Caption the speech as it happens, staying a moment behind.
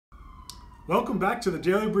Welcome back to the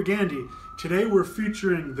Daily Brigandy. Today we're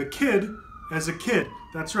featuring the kid as a kid.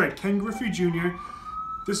 That's right, Ken Griffey Jr.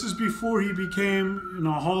 This is before he became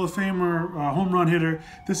a Hall of Famer home run hitter.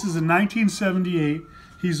 This is in 1978.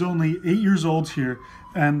 He's only 8 years old here,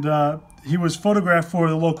 and he was photographed for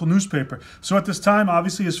the local newspaper. So at this time,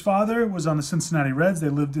 obviously his father was on the Cincinnati Reds. They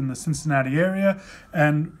lived in the Cincinnati area,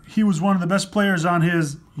 and he was one of the best players on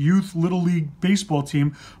his youth Little League baseball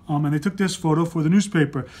team, and they took this photo for the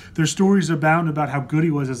newspaper. There's stories abound about how good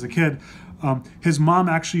he was as a kid. His mom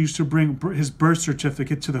actually used to bring his birth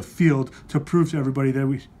certificate to the field to prove to everybody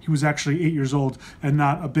that he was actually 8 years old and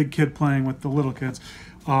not a big kid playing with the little kids.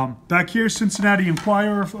 Back here, Cincinnati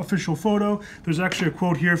Enquirer official photo. There's actually a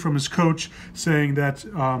quote here from his coach saying that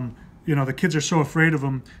the kids are so afraid of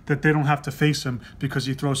him that they don't have to face him because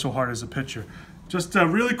he throws so hard as a pitcher. Just a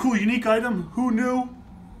really cool, unique item. Who knew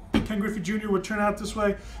Ken Griffey Jr. would turn out this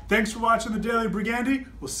way? Thanks for watching the Daily Brigandy.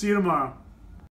 We'll see you tomorrow.